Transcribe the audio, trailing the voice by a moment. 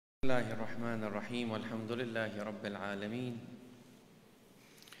بسم الله الرحمن الرحيم والحمد لله رب العالمين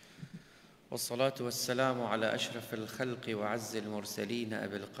والصلاة والسلام على أشرف الخلق وعز المرسلين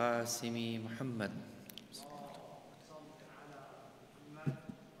أبي القاسم محمد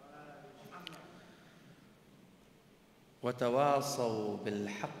وتواصوا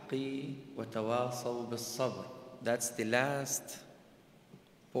بالحق وتواصوا بالصبر. That's the last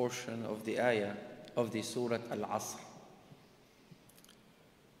portion of the ayah of the Surah Al-Asr.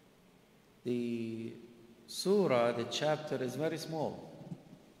 The surah, the chapter is very small.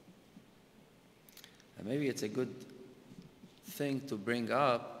 And maybe it's a good thing to bring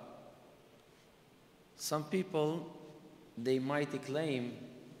up. Some people, they might claim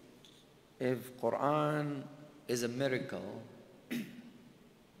if Quran is a miracle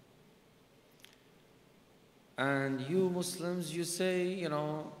and you Muslims, you say,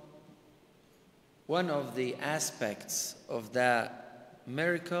 one of the aspects of that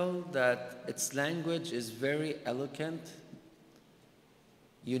miracle that its language is very eloquent,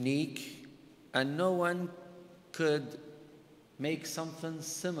 unique, and no one could make something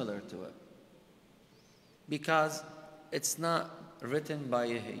similar to it because it's not written by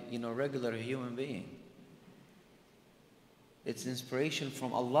a regular human being. It's inspiration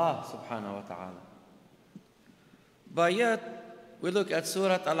from Allah subhanahu wa ta'ala. But yet we look at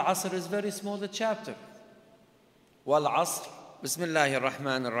Surah Al-Asr, is very small, the chapter. Wal-Asr. بسم الله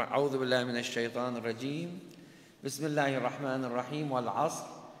الرحمن الرحيم أعوذ بالله من الشيطان الرجيم بسم الله الرحمن الرحيم والعصر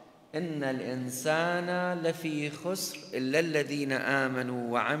إن الإنسان لفي خسر إلا الذين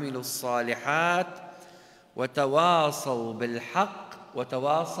آمنوا وعملوا الصالحات وتواصوا بالحق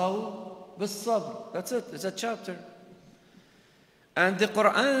وتواصوا بالصبر. That's it. It's a chapter. And the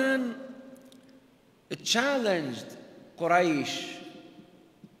Quran, it challenged Quraysh.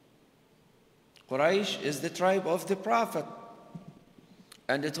 Quraysh is the tribe of the Prophet.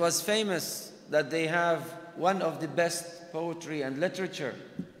 And it was famous that they have one of the best poetry and literature.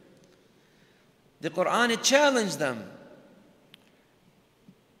 The Quran challenged them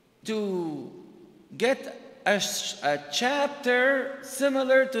to get a chapter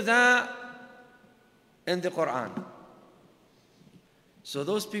similar to that in the Quran. So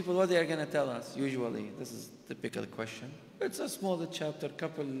those people, what they are going to tell us, usually, this is the typical question. It's a small chapter,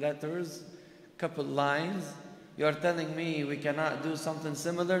 couple letters, couple lines. You are telling me we cannot do something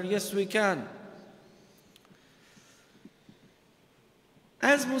similar? Yes, we can.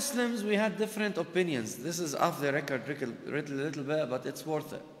 As Muslims, we had different opinions. This is off the record, written a little bit, but it's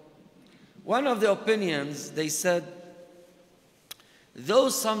worth it. One of the opinions, they said, though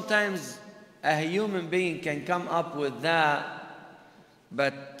sometimes a human being can come up with that,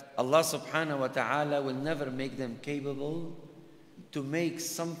 but Allah subhanahu wa ta'ala will never make them capable to make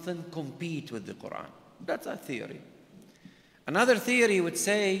something compete with the Quran. That's a theory. Another theory would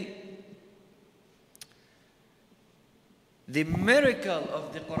say the miracle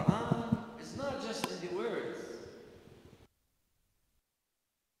of the Quran is not just in the words.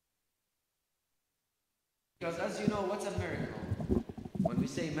 Because as you know, what's a miracle? When we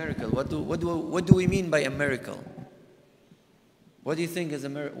say miracle, what do we mean by a miracle? What do you think is a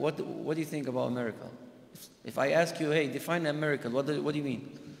miracle? What do you think about a miracle? If I ask you, hey, define a miracle, what do you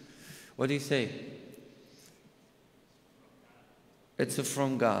mean? What do you say? It's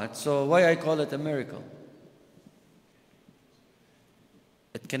from God. So why I call it a miracle?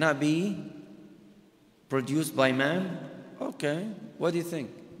 It cannot be produced by man? Okay. What do you think?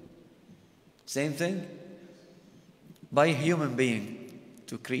 Same thing? By a human being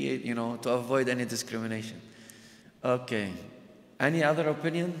to create, to avoid any discrimination. Okay. Any other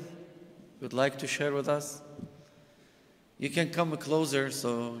opinion you'd like to share with us? You can come closer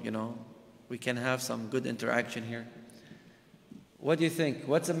so, we can have some good interaction here. What do you think?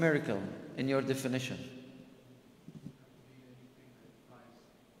 What's a miracle in your definition?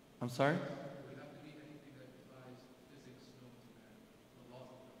 I'm sorry?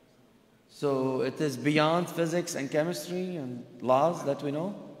 So it is beyond physics and chemistry and laws that we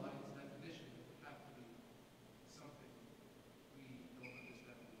know?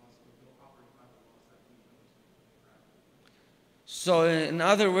 So in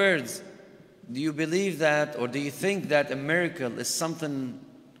other words, do you believe that, or do you think that a miracle is something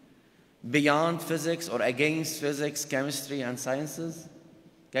beyond physics or against physics, chemistry, and sciences?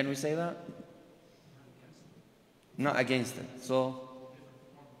 Can we say that? Not against it. So,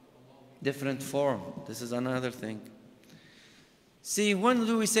 different form. This is another thing. See, when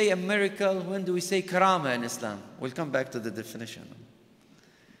do we say a miracle? When do we say karama in Islam? We'll come back to the definition.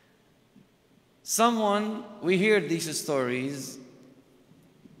 We hear these stories.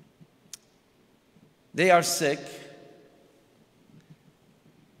 They are sick.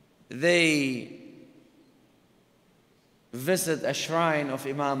 they visit a shrine of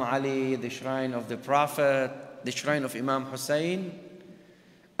Imam Ali, the shrine of the Prophet, the shrine of Imam Hussein,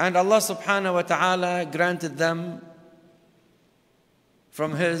 and Allah subhanahu wa ta'ala granted them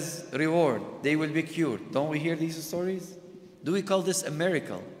from His reward. They will be cured. Don't we hear these stories? Do we call this a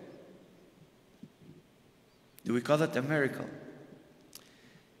miracle? Do we call it a miracle?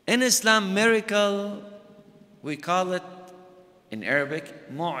 In Islam, miracle, we call it in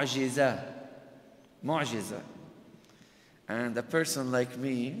Arabic, mu'jiza. Mu'jiza. And a person like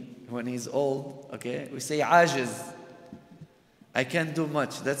me, when he's old, okay, we say ajiz. I can't do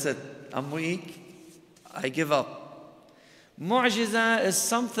much. That's it. I'm weak. I give up. Mu'jiza is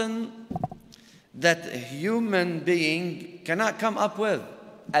something that a human being cannot come up with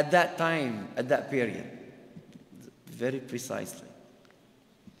at that time, at that period. Very precisely.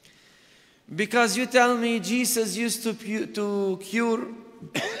 Because you tell me Jesus used to cure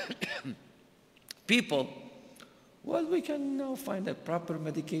people. Well, we can now find a proper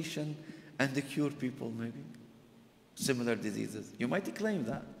medication and cure people, maybe. Similar diseases. You might claim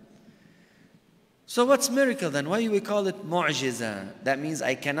that. So what's miracle then? Why do we call it mu'jiza? That means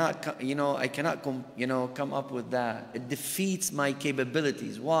I cannot come up with that. It defeats my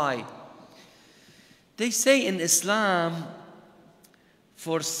capabilities. Why? They say in Islam,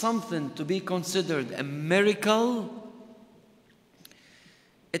 for something to be considered a miracle,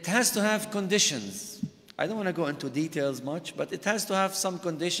 it has to have conditions. I don't want to go into details much, but it has to have some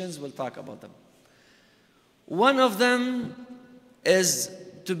conditions. We'll talk about them. One of them is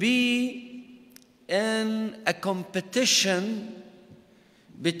to be in a competition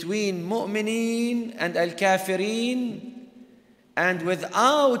between mu'mineen and al-kafirin, and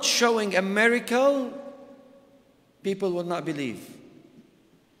without showing a miracle, people will not believe.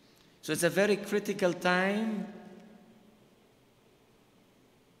 So it's a very critical time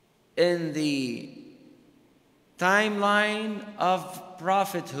in the timeline of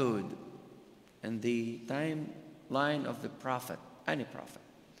prophethood, in the timeline of the prophet, any prophet.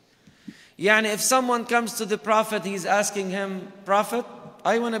 Yani if someone comes to the prophet, he's asking him, Prophet,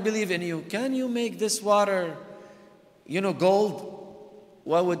 I want to believe in you. Can you make this water, gold?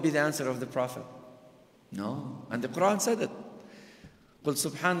 What would be the answer of the prophet? No. And the Quran said it. قُلْ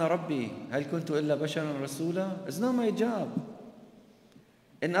سُبْحَانَ رَبِّي هَلْ كُنْتُ إِلَّا بَشَرًا رَسُولًا. It's not my job.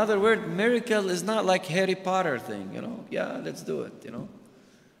 In other words, miracle is not like Harry Potter thing, Yeah, let's do it,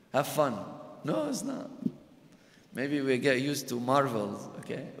 Have fun. No, it's not. Maybe we get used to marvels,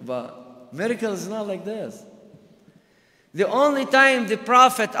 okay? But miracle is not like this. The only time the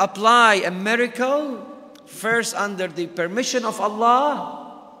Prophet apply a miracle, first under the permission of Allah,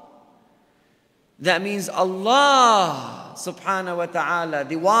 that means Allah subhanahu wa ta'ala,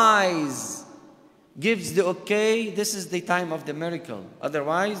 the wise, gives the okay, this is the time of the miracle.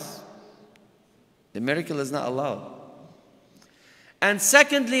 Otherwise, the miracle is not allowed. And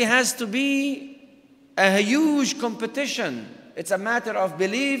secondly, has to be a huge competition. It's a matter of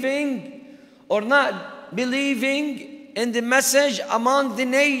believing or not believing in the message among the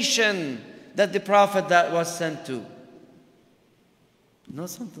nation that the prophet that was sent to. Know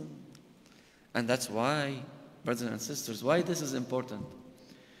something? And that's why, brothers and sisters, why this is important.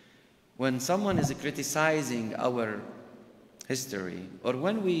 When someone is criticizing our history, or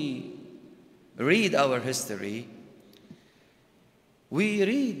when we read our history, we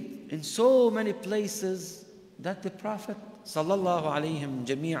read in so many places that the Prophet sallallahu alayhim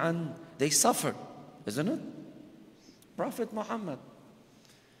jami'an, they suffered, isn't it? Prophet Muhammad,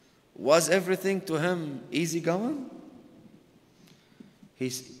 was everything to him easy going?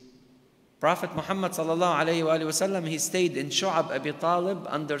 Prophet Muhammad sallallahu alayhi wa sallam, he stayed in Shu'ab Abi Talib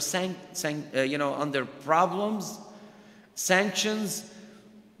under under problems, sanctions,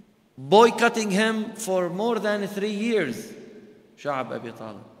 boycotting him for more than 3 years. Shu'ab Abi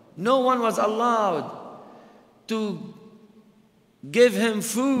Talib. No one was allowed to give him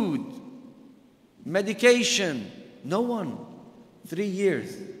food, medication. No one. 3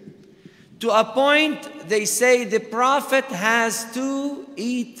 years. To a point, they say the Prophet has to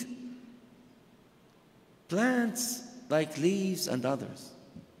eat plants like leaves and others.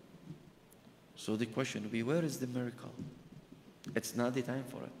 So the question will be, where is the miracle? It's not the time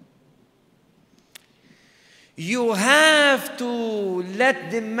for it. You have to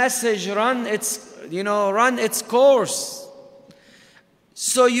let the message run its course,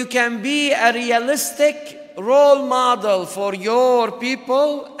 so you can be a realistic role model for your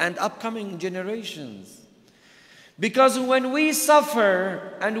people and upcoming generations. Because when we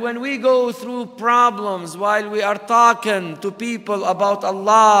suffer and when we go through problems while we are talking to people about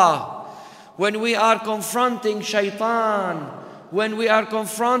Allah, when we are confronting shaitan, when we are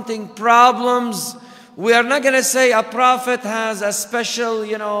confronting problems, we are not going to say a prophet has a special,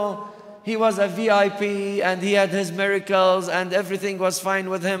 he was a VIP and he had his miracles and everything was fine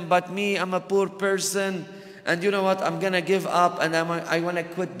with him, but me, I'm a poor person, and you know what, I'm going to give up and I want to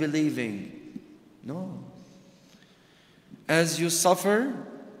quit believing. No. As you suffer,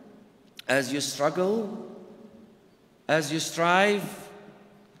 as you struggle, as you strive,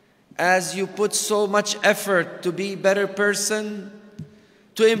 as you put so much effort to be a better person,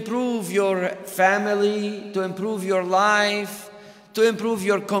 to improve your family, to improve your life, to improve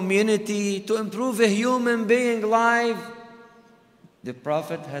your community, to improve a human being life, the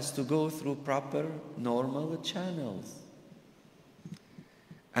Prophet has to go through proper, normal channels.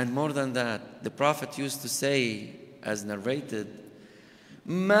 And more than that, the Prophet used to say, as narrated,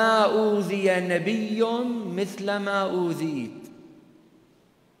 مَا أُوذِيَ نَبِيٌّ مِثْلَ مَا أُوذِيتَ.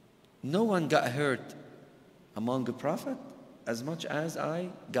 No one got hurt among the Prophet as much as I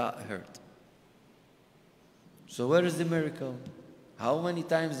got hurt. So where is the miracle? How many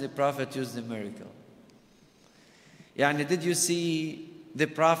times the Prophet used the miracle? Did you see the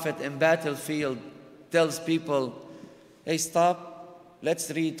Prophet in battlefield tells people, hey, stop, let's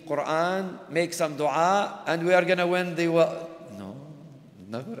read Quran, make some dua, and we are going to win the war. No,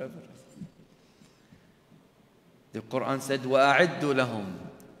 never ever. The Quran said, وَأَعِدُّ لَهُمْ.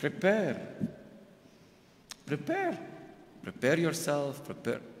 Prepare. Prepare. Prepare yourself.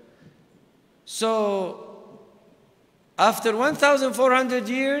 Prepare. So, after 1,400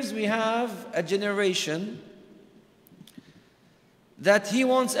 years, we have a generation that he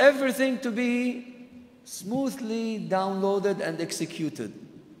wants everything to be smoothly downloaded and executed.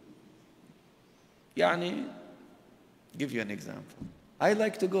 Give you an example. I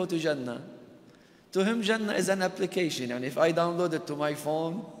like to go to Jannah. To him, Jannah is an application. And if I download it to my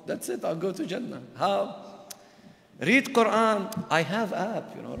phone, that's it, I'll go to Jannah. How? Read Quran. I have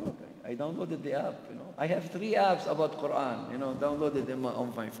app, look, I downloaded the app, I have 3 apps about Quran, downloaded them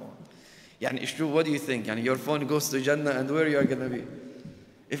on my phone. What do you think? Your phone goes to Jannah and where you are going to be?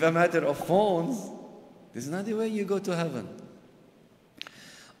 If a matter of phones, this is not the way you go to heaven.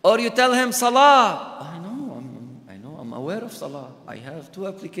 Or you tell him Salah. I know, I'm aware of Salah. I have 2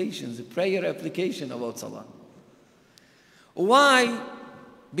 applications, a prayer application about Salah. Why?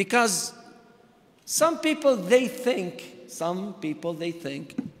 Because some people they think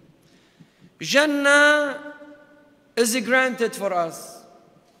Jannah is granted for us.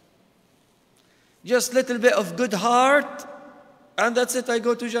 Just little bit of good heart, and that's it, I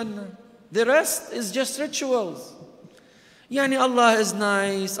go to Jannah. The rest is just rituals. Allah is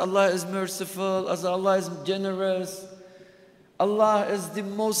nice, Allah is merciful, Allah is generous, Allah is the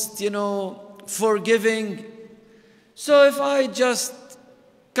most, forgiving. So if I just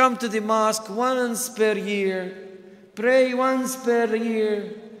come to the mosque once per year, pray once per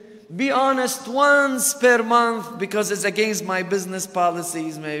year, be honest once per month because it's against my business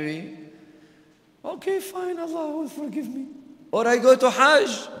policies maybe, okay, fine, Allah will forgive me. Or I go to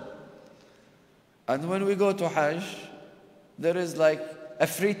Hajj. And when we go to Hajj, there is like a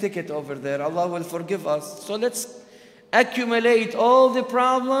free ticket over there. Allah will forgive us. So let's accumulate all the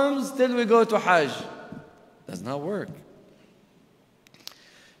problems till we go to Hajj. Does not work.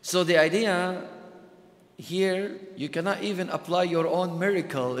 So the idea here, you cannot even apply your own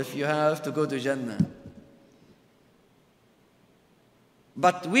miracle if you have to go to Jannah.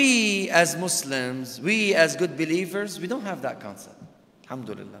 But we as Muslims, we as good believers, we don't have that concept.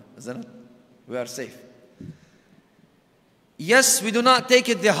 Alhamdulillah, isn't it? We are safe. Yes, we do not take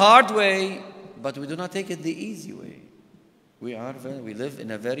it the hard way, but we do not take it the easy way. We live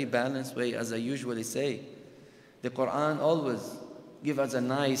in a very balanced way, as I usually say. The Quran always gives us a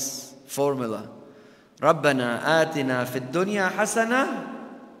nice formula. رَبَّنَا آتِنَا فِي الدُّنْيَا حَسَنَةً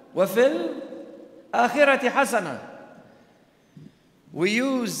وَفِي الْآخِرَةِ حَسَنَةً. We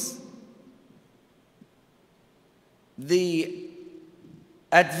use the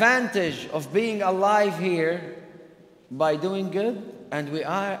advantage of being alive here by doing good, and we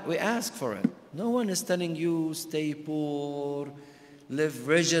ask for it. No one is telling you stay poor, live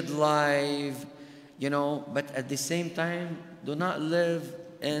rigid life, but at the same time, do not live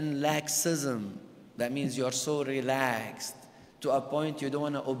in laxism. That means you are so relaxed to a point you don't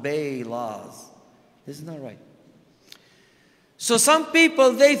want to obey laws. This is not right. So some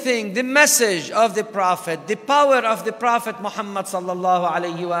people, they think the message of the Prophet, the power of the Prophet Muhammad sallallahu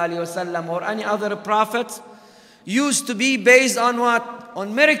alayhi wa sallam or any other prophet used to be based on what?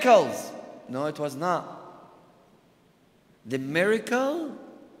 On miracles. No, it was not. The miracle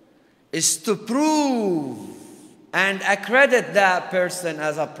is to prove and accredit that person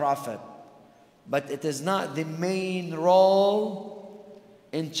as a prophet. but it is not the main role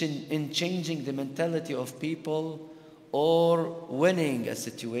in changing the mentality of people or winning a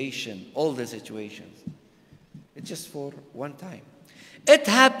situation, all the situations. It's just for one time. It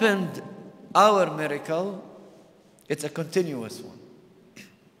happened, our miracle, it's a continuous one.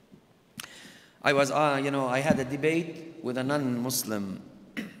 I was, I had a debate with a non-Muslim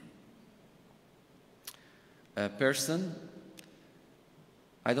person.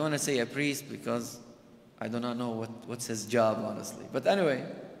 I don't want to say a priest because I do not know what's his job, honestly. But anyway,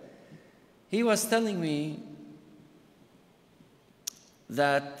 he was telling me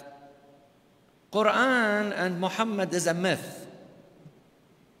that Quran and Muhammad is a myth.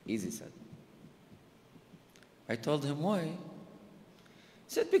 Easy said. I told him, why? He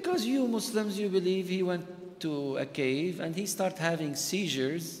said, because you Muslims, you believe he went to a cave and he started having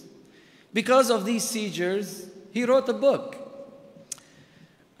seizures. Because of these seizures, he wrote a book.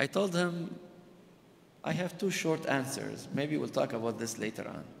 I told him, I have two short answers. Maybe we'll talk about this later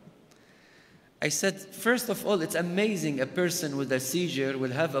on. I said, first of all, it's amazing a person with a seizure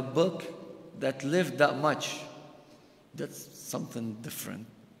will have a book that lived that much. That's something different,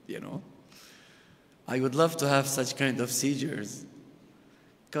 I would love to have such kind of seizures.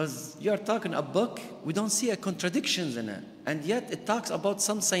 Because you're talking a book, we don't see contradictions in it. And yet it talks about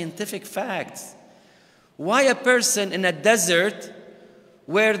some scientific facts. Why a person in a desert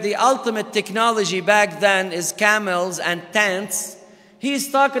where the ultimate technology back then is camels and tents,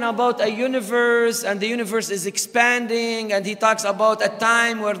 he's talking about a universe and the universe is expanding, and he talks about a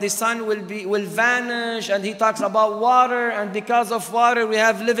time where the sun will vanish, and he talks about water, and because of water we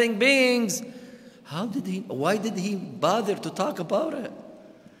have living beings. Why did he bother to talk about it?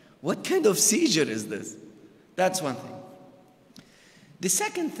 What kind of seizure is this? That's one thing. The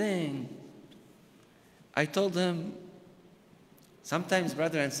second thing, I told him, sometimes,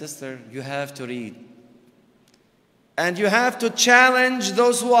 brother and sister, you have to read. And you have to challenge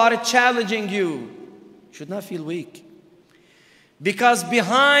those who are challenging you. You should not feel weak. Because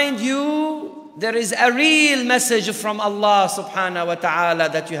behind you, there is a real message from Allah subhanahu wa ta'ala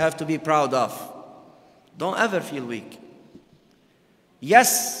that you have to be proud of. Don't ever feel weak.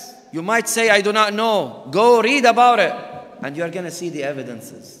 Yes, you might say, I do not know. Go read about it. And you're going to see the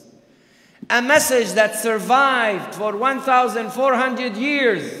evidences. A message that survived for 1,400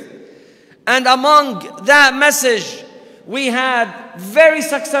 years. And among that message, we had very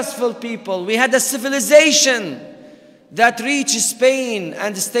successful people. We had a civilization that reached Spain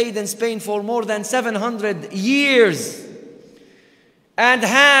and stayed in Spain for more than 700 years. And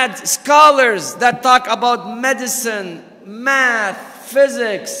had scholars that talk about medicine, math,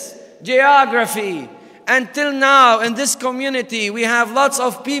 physics, geography. Until now, in this community, we have lots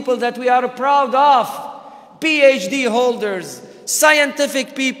of people that we are proud of. PhD holders,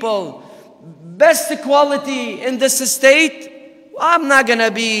 scientific people, best quality in this state. I'm not going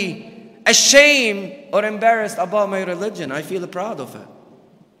to be ashamed or embarrassed about my religion. I feel proud of it.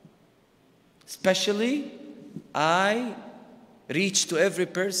 Especially, I reach to every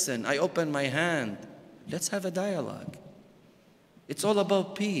person. I open my hand. Let's have a dialogue. It's all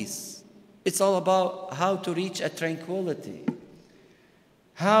about peace. It's all about how to reach a tranquility.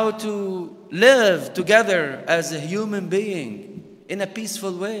 How to live together as a human being in a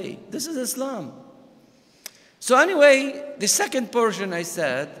peaceful way. This is Islam. So anyway, the second portion I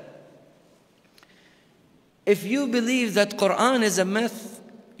said, if you believe that Quran is a myth,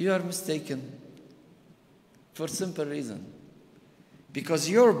 you are mistaken. For simple reason. Because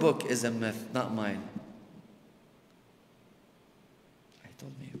your book is a myth, not mine. I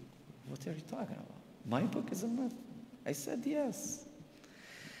told me, what are you talking about? My book is a myth. I said, yes.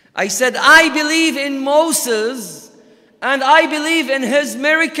 I said, I believe in Moses and I believe in his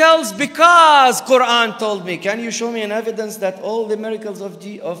miracles because Quran told me. Can you show me an evidence that all the miracles of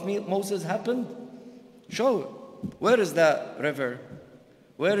Moses happened? Show it. Where is that river?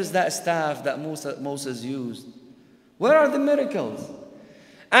 Where is that staff that Moses used? Where are the miracles?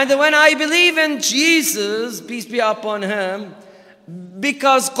 And when I believe in Jesus, peace be upon him,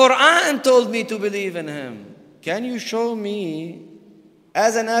 because Quran told me to believe in him. Can you show me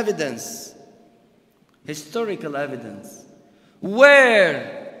as an evidence, historical evidence,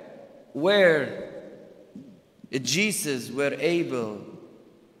 where Jesus were able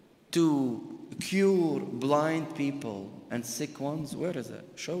to cure blind people and sick ones? Where is it?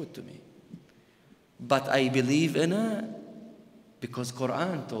 Show it to me. But I believe in it because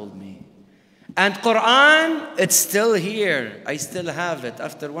Quran told me. And Quran, it's still here. I still have it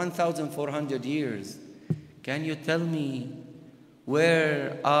after 1,400 years. Can you tell me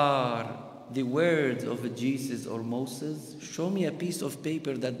where are the words of Jesus or Moses? Show me a piece of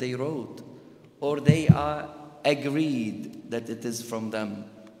paper that they wrote. or they are agreed that it is from them.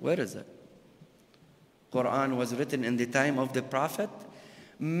 Where is it? Quran was written in the time of the Prophet,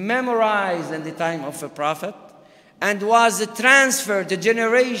 memorized in the time of a Prophet, and was transferred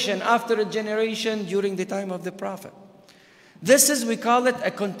generation after generation during the time of the Prophet. This is, we call it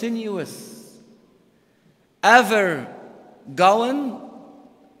a continuous, ever-going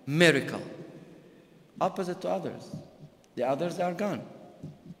miracle. Opposite to others. The others are gone.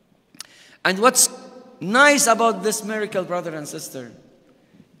 And what's nice about this miracle, brother and sister,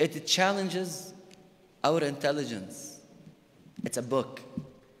 it challenges our intelligence. It's a book.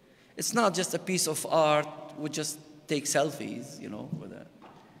 It's not just a piece of art. We just take selfies, you know, with that.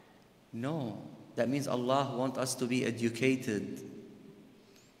 No, that means Allah wants us to be educated.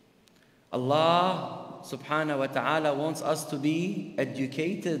 Allah subhanahu wa ta'ala wants us to be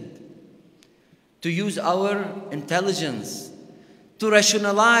educated, to use our intelligence, to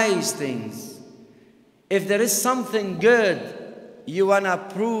rationalize things. If there is something good, you want to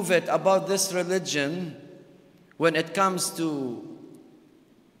prove it about this religion, when it comes to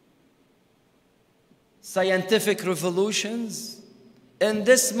scientific revolutions, in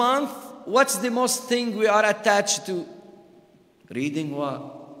this month, what's the most thing we are attached to? Reading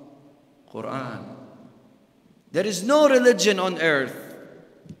what? Quran. There is no religion on earth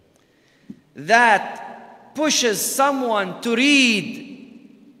that pushes someone to read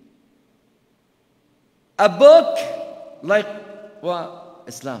a book like what?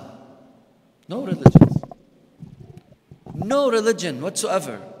 Islam. No religions. No religion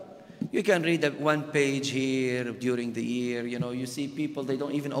whatsoever. You can read one page here during the year. You know, you see people, they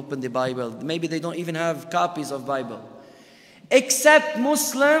don't even open the Bible. Maybe they don't even have copies of Bible. Except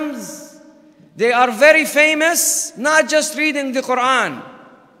Muslims, they are very famous, not just reading the Quran.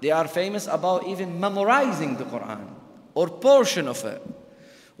 They are famous about even memorizing the Quran or portion of it.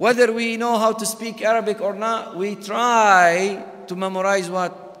 Whether we know how to speak Arabic or not, we try to memorize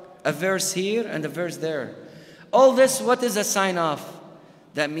what? A verse here and a verse there. All this, what is a sign of?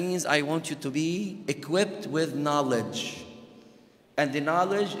 That means I want you to be equipped with knowledge. And the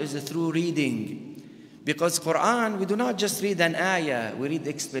knowledge is through reading. Because Quran, we do not just read an ayah. We read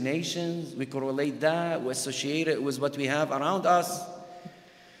explanations, we correlate that, we associate it with what we have around us.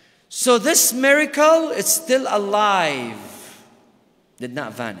 So this miracle is still alive, did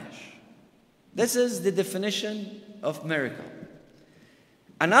not vanish. This is the definition of miracle.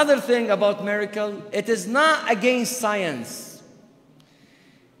 Another thing about miracle, it is not against science.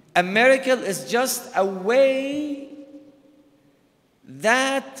 A miracle is just a way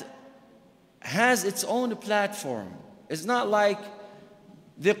that has its own platform. It's not like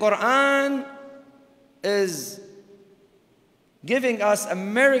the Quran is giving us a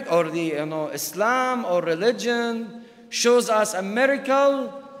miracle, or the Islam or religion shows us a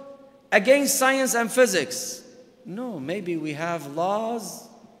miracle against science and physics. No, maybe we have laws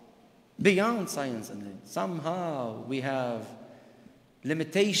beyond science, and somehow we have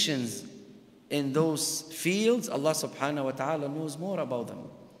limitations in those fields. Allah subhanahu wa ta'ala knows more about them.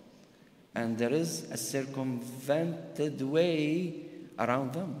 And there is a circumvented way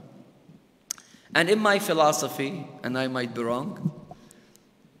around them. And in my philosophy, and I might be wrong,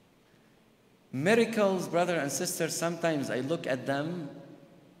 miracles, brother and sister, sometimes I look at them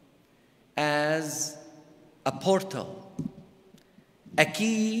as a portal, a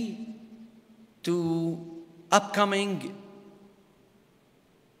key to upcoming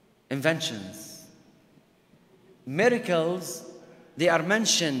inventions. Miracles, they are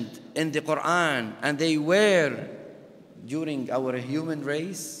mentioned in the Quran, and they were during our human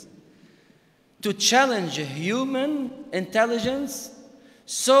race to challenge human intelligence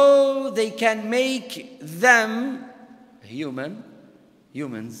so they can make them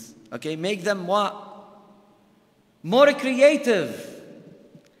humans, okay, make them what? More creative.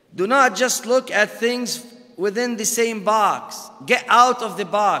 Do not just look at things within the same box. Get out of the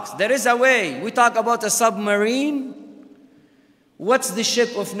box. There is a way. We talk about a submarine. What's the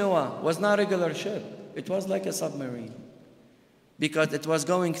ship of Noah? It was not a regular ship. It was like a submarine. Because it was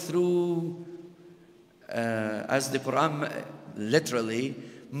going through, as the Quran literally,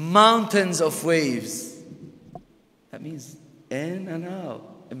 mountains of waves. That means in and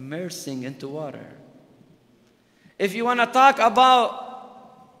out, immersing into water. If you want to talk about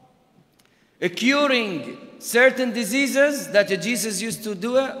curing certain diseases that Jesus used to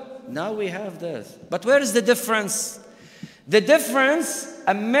do it, now we have this. But where is the difference? The difference,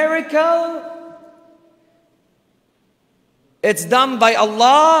 a miracle, it's done by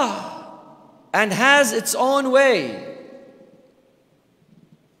Allah and has its own way.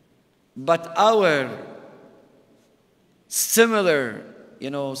 But our similar,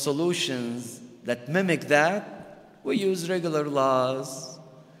 solutions that mimic that, we use regular laws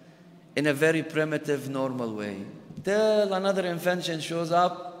in a very primitive, normal way. Till another invention shows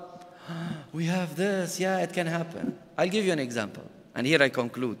up, we have this, yeah, it can happen. I'll give you an example, and here I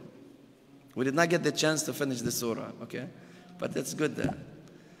conclude. We did not get the chance to finish the surah, okay? But it's good there.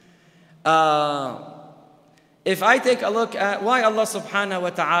 If I take a look at why Allah subhanahu wa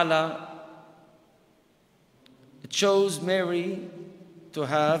ta'ala chose Mary to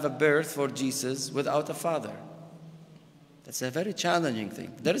have a birth for Jesus without a father. That's a very challenging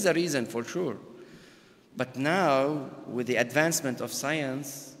thing. There is a reason for sure. But now, with the advancement of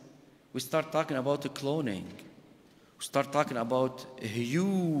science, we start talking about cloning. We start talking about a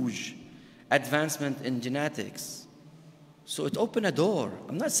huge advancement in genetics. So it opened a door.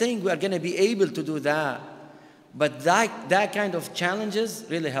 I'm not saying we are going to be able to do that, but that kind of challenges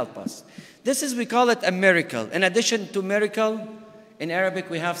really help us. This is, we call it a miracle. In addition to miracle, in Arabic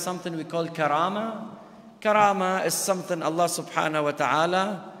we have something we call karama. Karama is something Allah subhanahu wa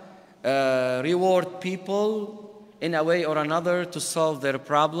ta'ala reward people in a way or another to solve their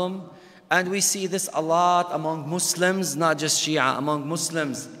problem. And we see this a lot among Muslims, not just Shia, among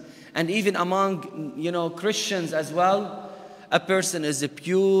Muslims. And even among, Christians as well. A person is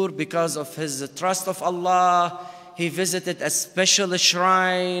pure because of his trust of Allah. He visited a special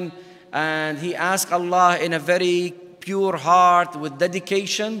shrine and he asked Allah in a very pure heart with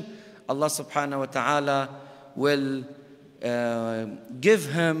dedication. Allah subhanahu wa ta'ala will give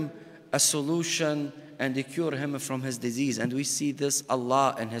him a solution and cure him from his disease. And we see this a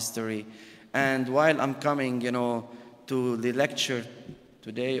lot in history. And while I'm coming, to the lecture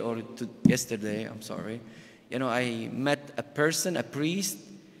today or yesterday, I'm sorry, I met a person, a priest.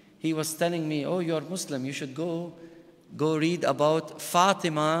 He was telling me, oh, you're Muslim, you should go read about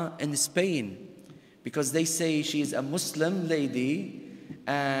Fatima in Spain. Because they say she is a Muslim lady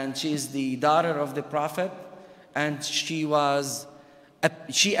and she is the daughter of the Prophet. And she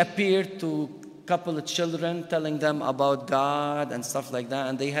appeared to a couple of children telling them about God and stuff like that.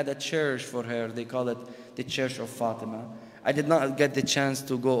 And they had a church for her. They call it the Church of Fatima. I did not get the chance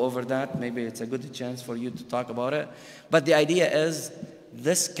to go over that. Maybe it's a good chance for you to talk about it. But the idea is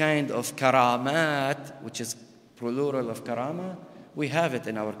this kind of karamat, which is plural of karama, we have it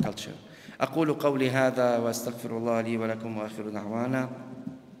in our culture. أقول قولي هذا وأستغفر الله لي ولكم وآخر دعوانا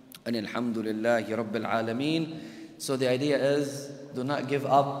أن الحمد لله رب العالمين. So the idea is, do not give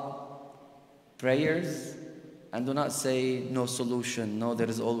up prayers and do not say no solution. No, there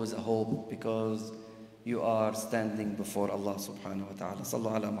is always a hope because you are standing before Allah subhanahu wa ta'ala.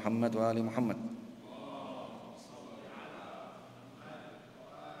 Sallallahu ala Muhammad wa ali Muhammad.